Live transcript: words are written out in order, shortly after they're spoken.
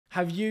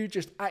Have you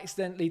just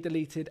accidentally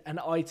deleted an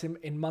item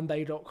in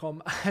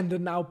Monday.com and are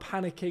now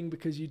panicking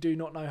because you do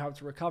not know how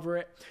to recover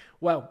it?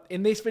 Well,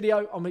 in this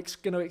video, I'm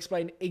going to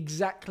explain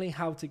exactly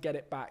how to get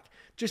it back.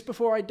 Just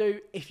before I do,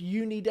 if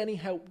you need any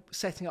help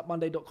setting up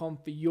Monday.com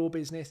for your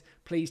business,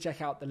 please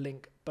check out the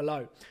link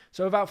below.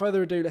 So without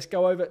further ado, let's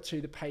go over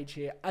to the page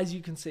here. As you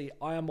can see,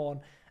 I am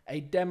on a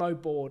demo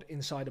board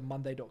inside of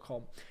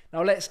Monday.com.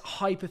 Now let's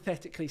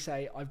hypothetically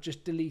say I've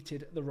just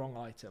deleted the wrong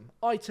item.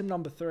 Item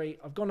number 3,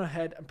 I've gone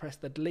ahead and pressed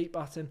the delete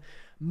button.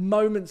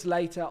 Moments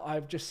later,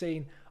 I've just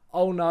seen,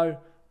 oh no,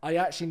 I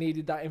actually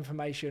needed that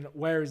information.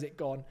 Where is it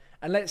gone?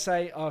 And let's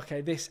say, okay,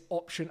 this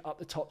option up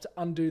the top to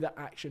undo that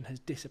action has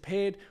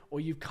disappeared, or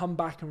you've come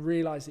back and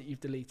realized that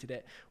you've deleted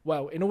it.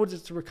 Well, in order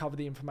to recover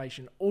the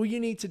information, all you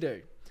need to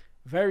do,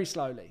 very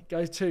slowly,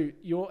 go to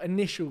your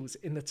initials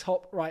in the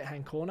top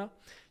right-hand corner.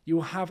 You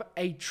will have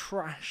a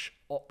trash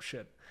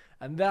option,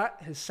 and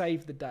that has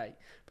saved the day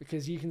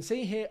because you can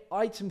see here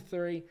item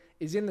 3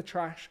 is in the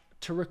trash.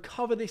 To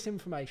recover this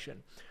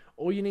information,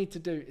 all you need to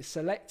do is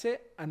select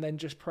it and then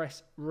just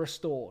press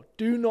restore.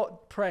 Do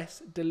not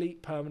press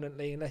delete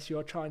permanently unless you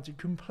are trying to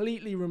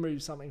completely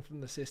remove something from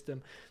the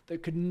system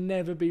that could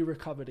never be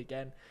recovered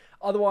again.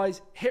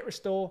 Otherwise, hit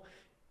restore.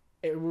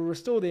 It will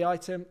restore the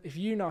item. If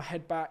you now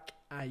head back,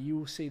 you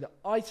will see that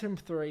item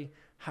 3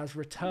 has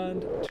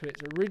returned to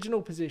its original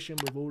position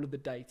with all of the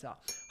data.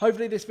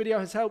 Hopefully this video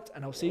has helped,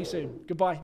 and I'll see you soon. Goodbye.